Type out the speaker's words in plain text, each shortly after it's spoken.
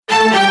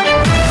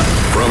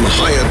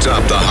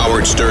atop the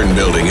Howard Stern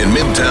Building in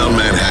Midtown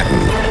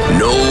Manhattan.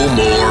 No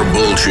more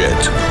bullshit.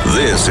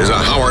 This is a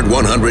Howard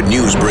 100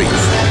 News Brief.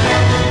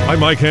 I'm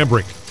Mike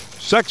Hambrick.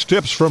 Sex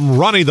tips from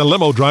Ronnie the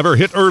limo driver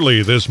hit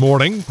early this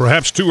morning,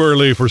 perhaps too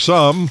early for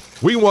some.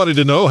 We wanted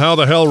to know how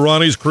the hell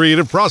Ronnie's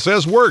creative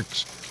process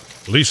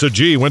works. Lisa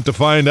G. went to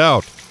find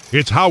out.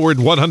 It's Howard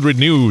 100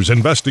 News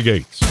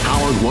Investigates.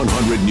 Howard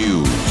 100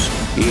 News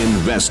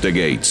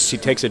Investigates. He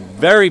takes it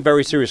very,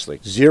 very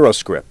seriously. Zero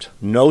script.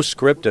 No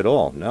script at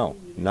all. No.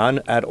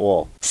 None at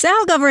all.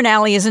 Sal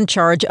Governale is in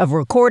charge of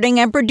recording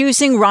and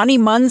producing Ronnie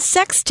Munn's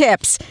sex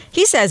tips.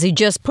 He says he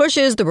just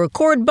pushes the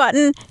record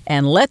button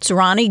and lets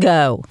Ronnie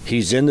go.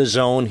 He's in the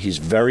zone. He's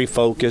very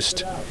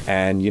focused.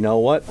 And you know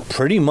what?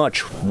 Pretty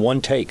much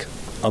one take.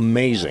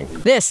 Amazing.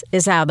 This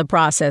is how the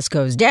process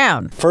goes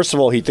down. First of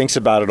all, he thinks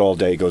about it all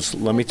day. He goes,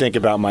 let me think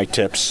about my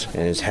tips.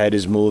 And his head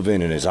is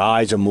moving and his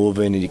eyes are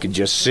moving. And you can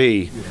just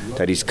see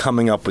that he's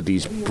coming up with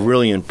these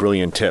brilliant,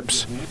 brilliant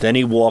tips. Then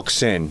he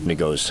walks in and he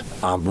goes,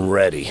 I'm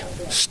ready.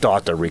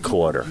 Start the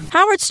recorder.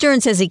 Howard Stern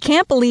says he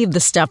can't believe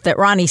the stuff that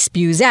Ronnie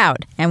spews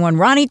out. And when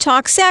Ronnie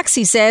talks sex,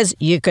 he says,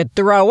 you could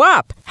throw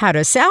up. How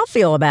does Sal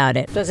feel about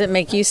it? Does it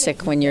make you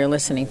sick when you're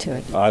listening to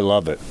it? I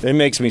love it. It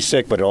makes me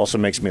sick, but it also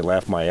makes me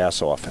laugh my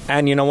ass off.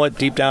 And you know what?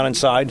 Deep down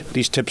inside,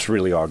 these tips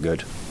really are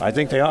good. I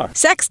think they are.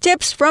 Sex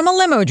tips from a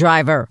limo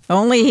driver.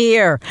 Only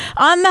here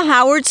on The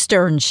Howard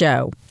Stern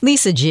Show.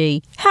 Lisa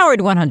G.,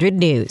 Howard 100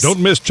 News. Don't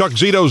miss Chuck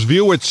Zito's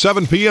View at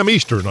 7 p.m.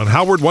 Eastern on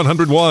Howard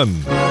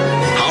 101.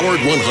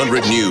 Howard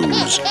 100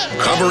 News,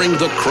 covering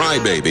the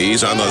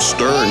crybabies on the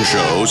Stern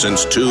Show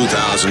since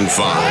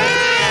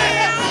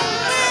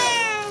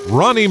 2005.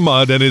 Ronnie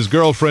Mudd and his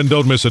girlfriend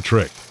don't miss a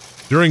trick.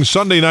 During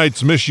Sunday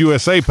night's Miss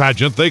USA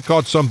pageant, they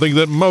caught something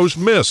that most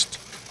missed.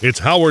 It's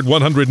Howard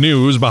 100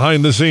 News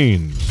Behind the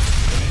Scenes.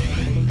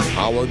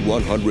 Howard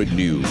 100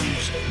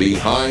 News,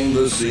 Behind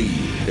the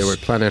Scenes. They were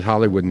at Planet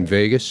Hollywood in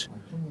Vegas,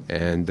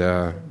 and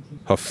her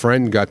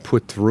friend got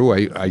put through,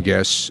 I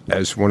guess,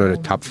 as one of the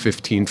top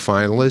 15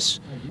 finalists.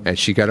 And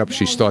she got up,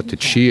 she started to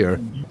cheer,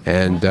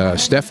 and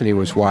Stephanie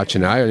was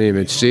watching. I didn't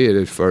even see it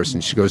at first,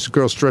 and she goes, the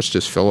girl's dress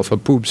just fell off, her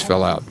boobs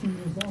fell out.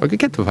 Okay,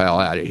 get the hell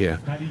out of here.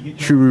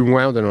 She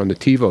rewound it on the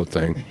TiVo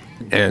thing,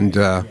 and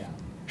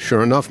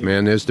sure enough,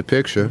 man, there's the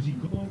picture.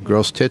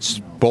 Girl's tits,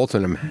 both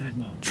of them,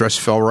 dress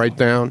fell right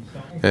down,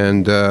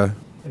 and I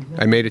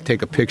made it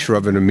take a picture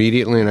of it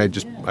immediately,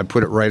 and I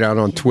put it right out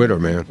on Twitter,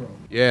 man.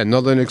 Yeah,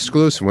 another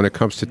exclusive. When it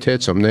comes to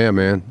tits, I'm there,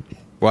 man.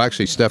 Well,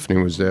 actually,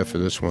 Stephanie was there for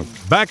this one.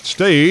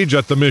 Backstage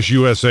at the Miss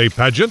USA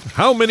pageant,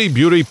 how many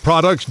beauty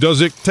products does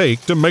it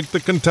take to make the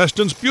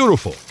contestants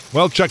beautiful?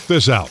 Well, check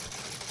this out.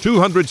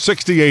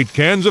 268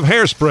 cans of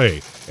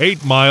hairspray,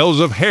 8 miles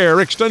of hair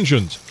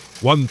extensions,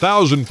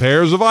 1,000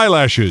 pairs of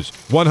eyelashes,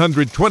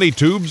 120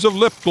 tubes of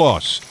lip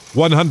gloss,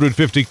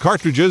 150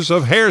 cartridges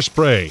of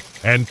hairspray,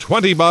 and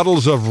 20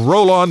 bottles of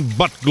roll-on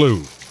butt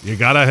glue. You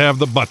gotta have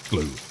the butt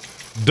glue.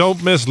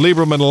 Don't miss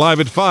Lieberman Live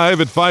at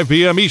 5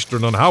 p.m.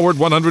 Eastern on Howard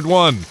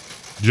 101.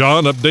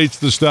 John updates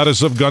the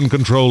status of gun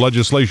control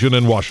legislation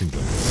in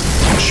Washington.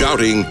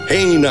 Shouting,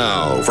 hey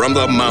now, from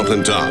the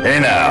mountaintop. Hey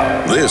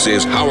now. This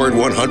is Howard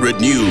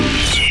 100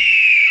 News.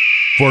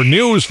 For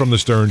news from The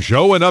Stern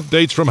Show and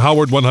updates from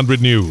Howard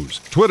 100 News,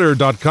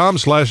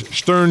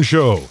 twitter.com/Stern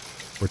Show.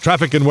 For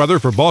traffic and weather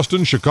for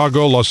Boston,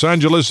 Chicago, Los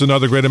Angeles, and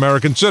other great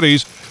American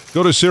cities,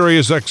 go to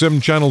Sirius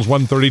XM channels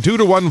 132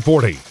 to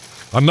 140.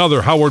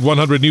 Another Howard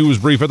 100 News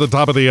Brief at the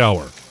top of the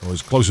hour, or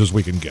as close as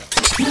we can get.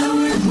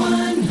 Howard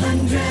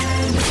 100.